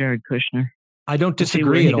look at Jared Kushner. I don't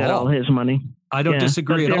disagree at all. He got all his money. I don't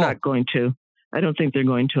disagree at all. They're not going to. I don't think they're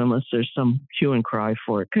going to unless there's some hue and cry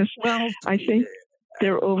for it. Because I think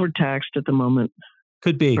they're overtaxed at the moment.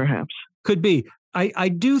 Could be, perhaps. Could be. I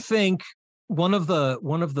do think one of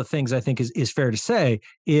the things I think is fair to say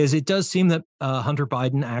is it does seem that Hunter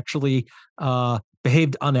Biden actually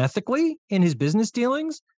behaved unethically in his business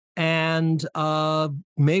dealings and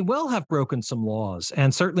may well have broken some laws,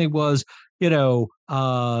 and certainly was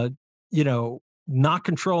not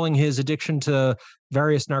controlling his addiction to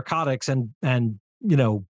various narcotics and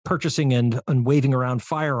purchasing and waving around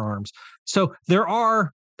firearms. So there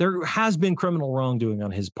has been criminal wrongdoing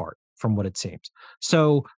on his part, from what it seems.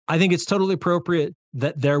 So I think it's totally appropriate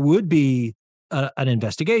that there would be an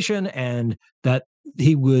investigation and that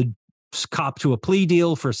he would cop to a plea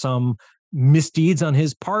deal for some misdeeds on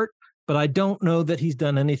his part. But I don't know that he's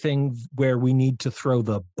done anything where we need to throw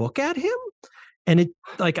the book at him. And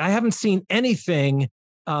I haven't seen anything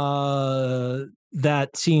that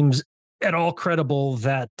seems at all credible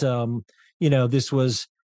that, this was,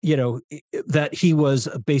 that he was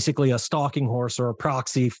basically a stalking horse or a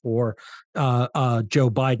proxy for Joe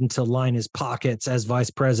Biden to line his pockets as vice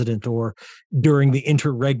president or during the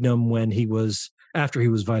interregnum after he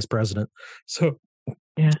was vice president. So,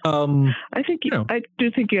 yeah, I think, I do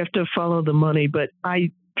think you have to follow the money, but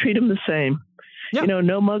I treat him the same. Yeah.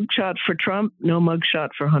 No mugshot for Trump, no mugshot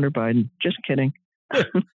for Hunter Biden. Just kidding.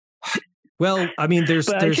 Well, I mean, I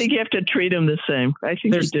think you have to treat him the same. I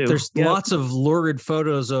think you do. There's lots of lurid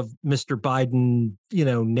photos of Mr. Biden,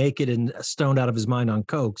 naked and stoned out of his mind on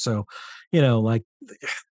coke. So,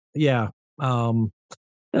 yeah.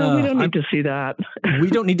 We don't need to see that. We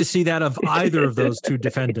don't need to see that of either of those two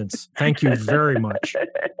defendants. Thank you very much.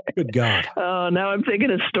 Good God. Oh, now I'm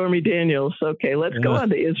thinking of Stormy Daniels. Okay, let's go on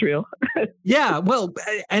to Israel. Yeah, well,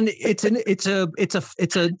 and it's an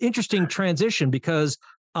interesting transition because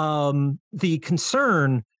the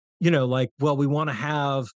concern, we want to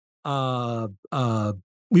have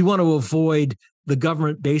we want to avoid the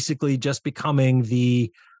government basically just becoming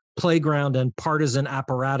the playground and partisan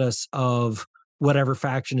apparatus of whatever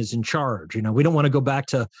faction is in charge. We don't want to go back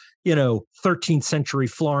to, 13th century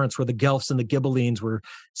Florence where the Guelphs and the Ghibellines were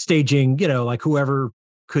staging, like whoever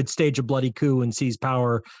could stage a bloody coup and seize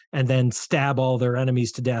power and then stab all their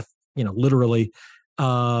enemies to death, literally,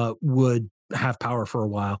 would have power for a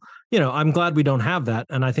while. I'm glad we don't have that.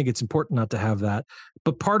 And I think it's important not to have that.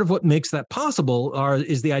 But part of what makes that possible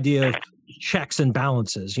is the idea of checks and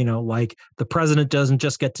balances, like the president doesn't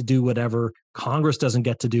just get to do whatever, Congress doesn't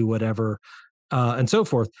get to do whatever, and so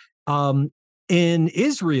forth. In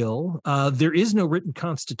Israel, there is no written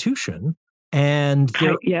constitution. And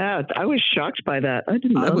I was shocked by that. I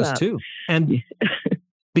didn't know that. I was too. And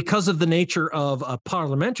because of the nature of a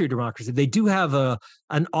parliamentary democracy, they do have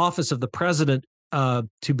an office of the president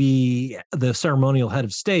to be the ceremonial head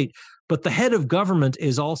of state, but the head of government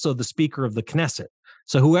is also the speaker of the Knesset.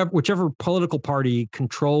 So whichever political party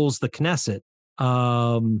controls the Knesset,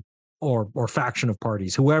 or faction of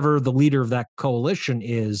parties, whoever the leader of that coalition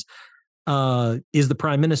is the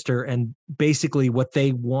prime minister, and basically what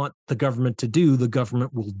they want the government to do, the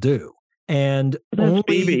government will do. And that's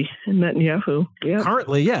Bibi and Netanyahu. Yeah.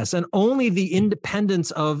 Currently, yes, and only the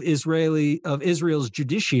independence of Israel's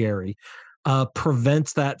judiciary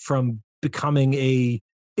prevents that from becoming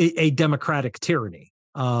a democratic tyranny.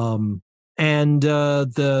 And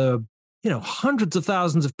the hundreds of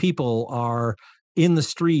thousands of people are in the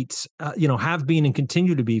streets, have been and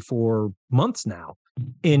continue to be for months now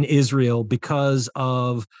in Israel because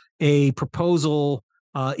of a proposal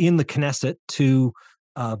in the Knesset to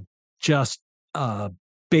just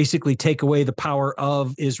basically take away the power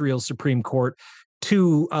of Israel's Supreme Court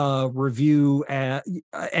to review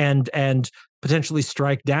and potentially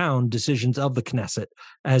strike down decisions of the Knesset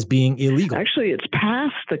as being illegal. Actually, it's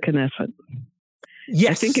past the Knesset.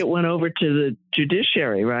 Yes. I think it went over to the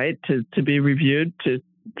judiciary, right, to be reviewed, to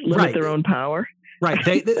limit their own power. Right.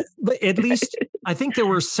 They at least, I think there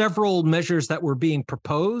were several measures that were being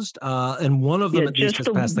proposed, and one of them at least has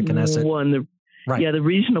passed the Knesset. Right. Yeah, the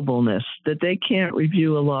reasonableness, that they can't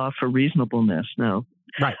review a law for reasonableness. No.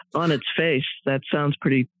 Right. On its face, that sounds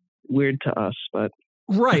pretty weird to us, but.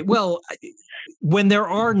 Right. Well, when there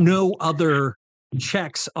are no other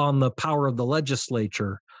checks on the power of the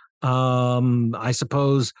legislature, I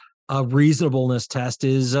suppose a reasonableness test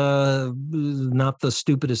is not the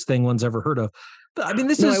stupidest thing one's ever heard of. But I mean,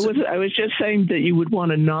 I was just saying that you would want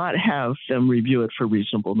to not have them review it for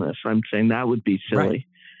reasonableness. I'm saying that would be silly.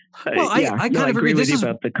 Right. Well, I kind of agree with you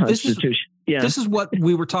about the Constitution. This is what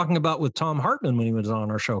we were talking about with Tom Hartman when he was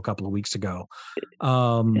on our show a couple of weeks ago.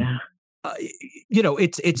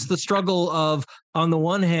 It's the struggle of, on the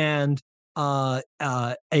one hand, a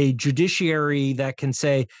judiciary that can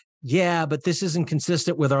say, yeah, but this isn't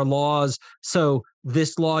consistent with our laws. So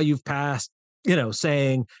this law you've passed,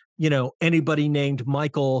 saying, anybody named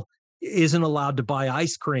Michael isn't allowed to buy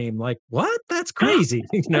ice cream. Like, what? That's crazy.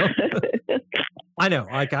 I know.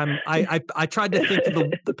 Like I tried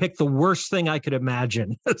to pick the worst thing I could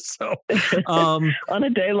imagine. So on a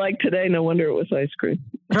day like today, no wonder it was ice cream.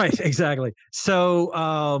 Right. Exactly.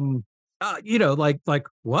 So like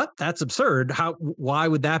what? That's absurd. Why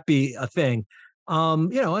would that be a thing?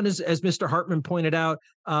 And as Mr. Hartman pointed out,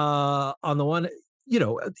 on the one,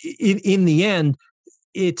 in the end,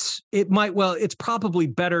 it's probably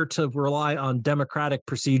better to rely on democratic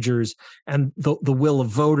procedures and the will of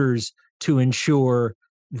voters to ensure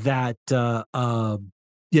that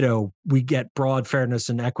we get broad fairness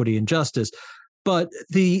and equity and justice. But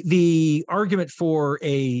the argument for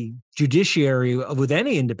a judiciary with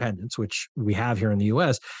any independence, which we have here in the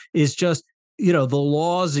U.S., is just, the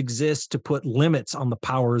laws exist to put limits on the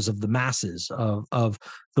powers of the masses, of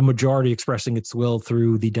the majority expressing its will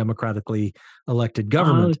through the democratically elected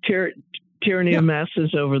government. Tyranny of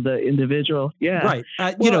masses over the individual. Yeah. Right.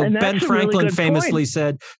 Ben Franklin famously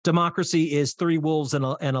said, democracy is 3 wolves and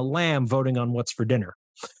a lamb voting on what's for dinner.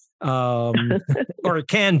 Or it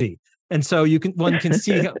can be. And so one can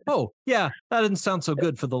see, oh yeah, that didn't sound so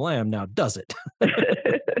good for the lamb now, does it?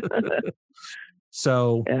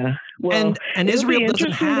 So, yeah. Well, and Israel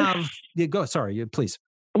doesn't have, sorry, please.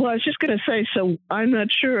 Well, I was just going to say, so I'm not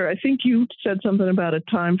sure. I think you said something about a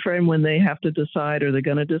time frame when they have to decide, or they're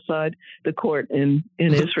going to decide, the court in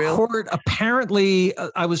Israel. The court, apparently,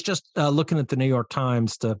 I was just looking at the New York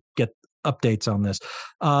Times to get updates on this.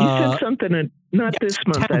 You said something, not this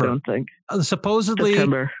month, I don't think. Supposedly,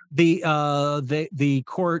 September. The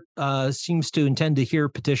court seems to intend to hear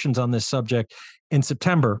petitions on this subject in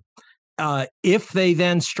September. If they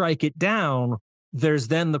then strike it down, there's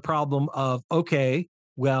then the problem of, okay,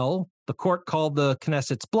 well, the court called the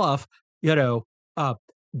Knesset's bluff.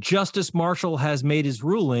 Justice Marshall has made his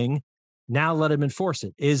ruling. Now let him enforce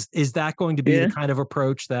it. Is that going to be the kind of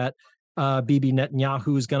approach that Bibi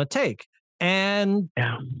Netanyahu is going to take? And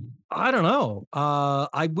I don't know.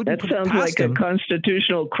 I wouldn't. That sounds like a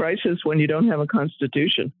constitutional crisis when you don't have a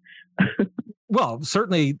constitution. Well,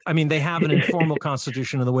 certainly. I mean, they have an informal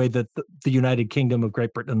constitution in the way that the United Kingdom of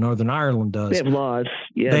Great Britain and Northern Ireland does. They have laws.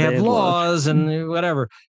 Yeah, they have laws and whatever.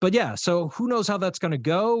 But yeah, so who knows how that's going to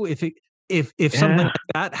go? If something like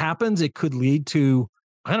that happens, it could lead to,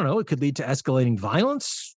 I don't know, it could lead to escalating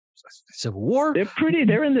violence, civil war.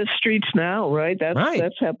 They're in the streets now, right?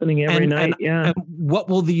 That's happening every night. And what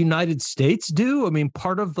will the United States do? I mean,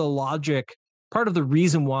 part of the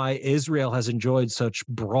reason why Israel has enjoyed such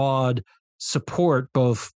broad support,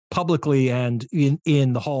 both publicly and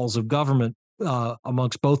in the halls of government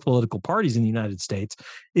amongst both political parties in the United States,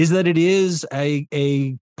 is that it is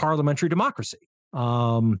a parliamentary democracy.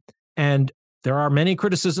 And there are many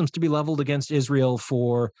criticisms to be leveled against Israel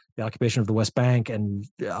for the occupation of the West Bank and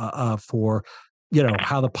for,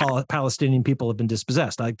 how the Palestinian people have been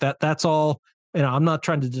dispossessed. Like that's all. I'm not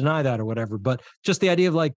trying to deny that or whatever, but just the idea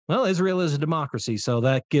of like, well, Israel is a democracy, so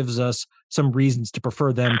that gives us some reasons to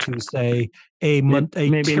prefer them to, say, a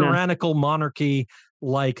tyrannical monarchy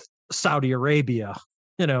like Saudi Arabia.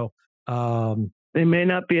 They may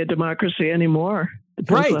not be a democracy anymore.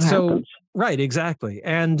 Right. So, right, exactly.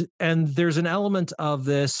 And there's an element of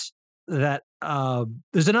this that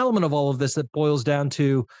there's an element of all of this that boils down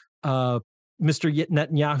to Mr.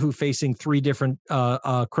 Netanyahu facing 3 different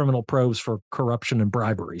criminal probes for corruption and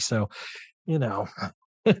bribery. So,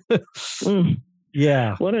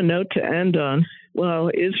 Yeah. What a note to end on.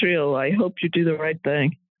 Well, Israel, I hope you do the right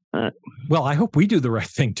thing. Well, I hope we do the right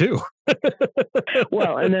thing too.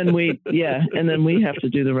 Well, and then we have to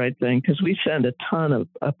do the right thing because we send a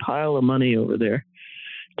pile of money over there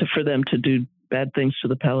for them to do bad things to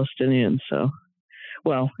the Palestinians. So,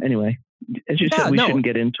 well, anyway, as you said, we shouldn't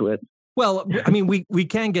get into it. Well, I mean, we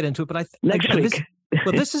can get into it, but next week.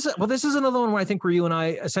 This is another one where I think where you and I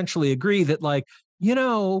essentially agree that, like,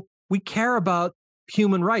 we care about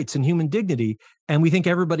human rights and human dignity, and we think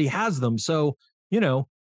everybody has them. So,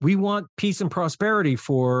 we want peace and prosperity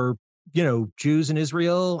for, Jews in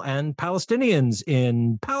Israel and Palestinians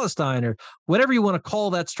in Palestine, or whatever you want to call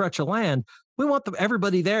that stretch of land. We want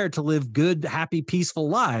everybody there to live good, happy, peaceful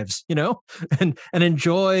lives, and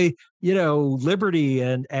enjoy, liberty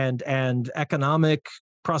and economic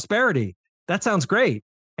prosperity. That sounds great.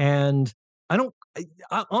 And I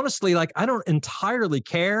honestly, I don't entirely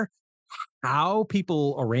care how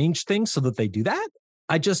people arrange things so that they do that.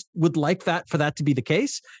 I just would like for that to be the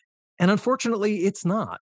case. And unfortunately, it's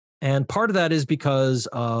not. And part of that is because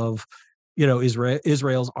of,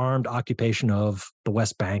 Israel's armed occupation of the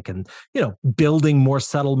West Bank and, building more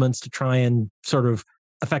settlements to try and sort of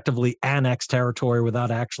effectively annex territory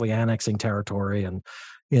without actually annexing territory. And,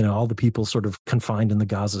 all the people sort of confined in the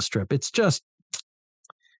Gaza Strip. It's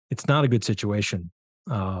not a good situation.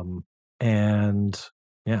 And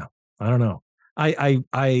yeah, I don't know.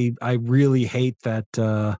 I really hate that,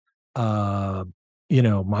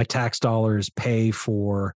 my tax dollars pay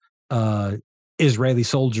for Israeli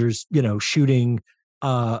soldiers, shooting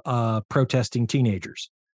protesting teenagers.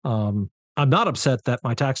 I'm not upset that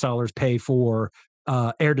my tax dollars pay for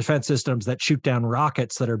air defense systems that shoot down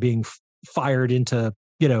rockets that are being fired into,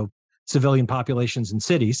 civilian populations in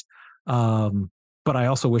cities. But I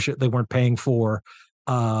also wish they weren't paying for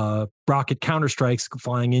rocket counterstrikes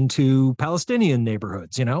flying into Palestinian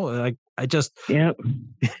neighborhoods. I just give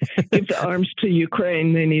the arms to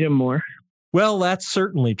Ukraine. They need them more. Well, that's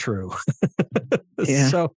certainly true. Yeah.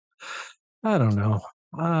 So I don't know.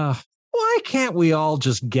 Why can't we all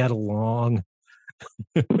just get along?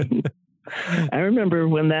 I remember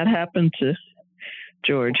when that happened to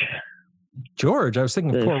George. I was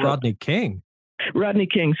thinking poor Rodney King. Rodney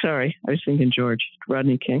King, sorry. I was thinking George.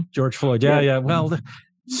 Rodney King. George Floyd. Yeah. Well,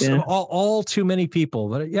 all too many people.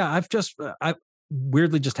 But yeah, I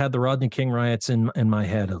weirdly just had the Rodney King riots in my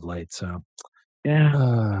head of late. So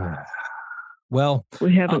yeah. Well,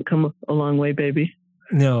 we haven't come a long way, baby.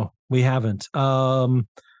 No, we haven't.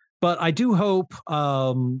 But I do hope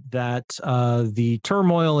that the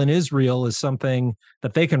turmoil in Israel is something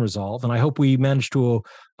that they can resolve, and I hope we manage to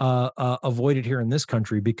avoid it here in this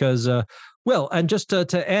country. Because, and just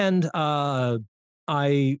to end, I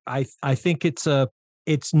think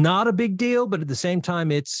it's not a big deal, but at the same time,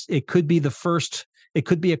 it could be it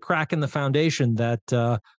could be a crack in the foundation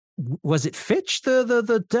that. Was it Fitch,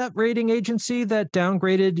 the debt rating agency that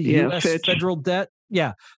downgraded U.S. Fitch. federal debt?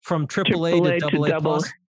 Yeah, from AAA to AA plus.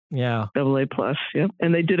 Yeah. AA plus. Yep.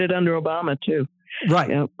 And they did it under Obama too. Right.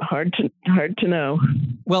 Yep. Hard to know.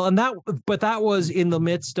 Well, but that was in the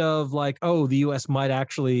midst of like, oh, the U.S. might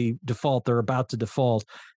actually default. They're about to default.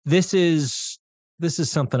 This is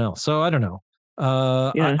something else. So I don't know.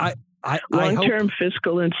 Yeah. I long-term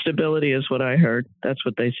fiscal instability is what I heard. That's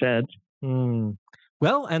what they said.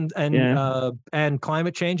 Well, and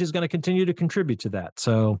climate change is going to continue to contribute to that.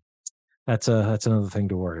 So that's another thing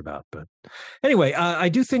to worry about. But anyway, I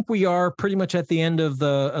do think we are pretty much at the end of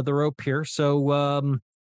the rope here. So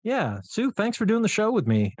yeah, Sue, thanks for doing the show with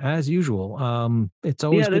me as usual. It's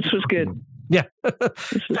always this was good. Yeah,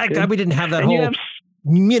 thank God we didn't have that whole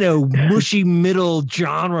mushy middle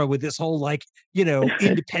genre with this whole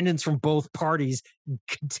independence from both parties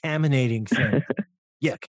contaminating thing.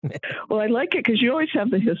 Yuck. Well, I like it because you always have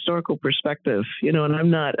the historical perspective, and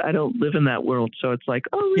I don't live in that world. So it's like,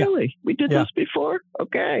 oh, really? We did this before?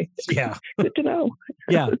 Okay. Yeah. Good to know.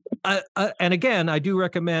 Yeah. And again, I do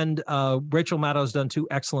recommend Rachel Maddow's done 2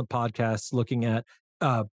 excellent podcasts looking at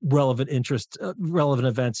relevant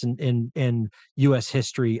events in U.S.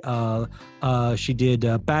 history. She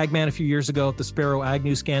did Bagman a few years ago, the Spiro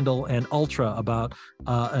Agnew scandal, and Ultra about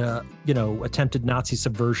attempted Nazi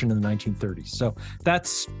subversion in the 1930s. So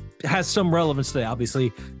has some relevance today.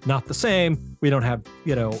 Obviously, not the same. We don't have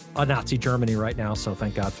a Nazi Germany right now, so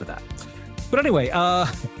thank God for that. But anyway,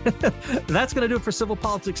 that's going to do it for Civil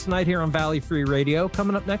Politics tonight here on Valley Free Radio.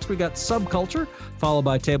 Coming up next, we got Subculture, followed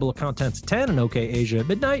by Table of Contents at 10 and OK Asia at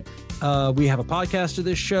midnight. We have a podcast of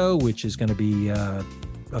this show, which is going to be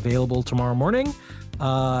available tomorrow morning.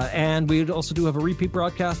 And we also do have a repeat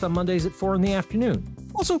broadcast on Mondays at 4 in the afternoon.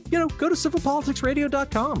 Also, go to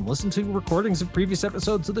civilpoliticsradio.com. Listen to recordings of previous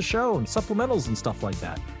episodes of the show and supplementals and stuff like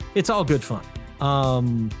that. It's all good fun.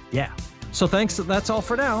 Yeah. So thanks. That's all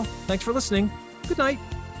for now. Thanks for listening. Good night.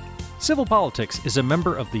 Civil Politics is a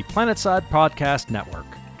member of the Planetside Podcast Network.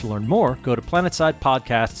 To learn more, go to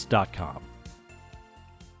planetsidepodcasts.com.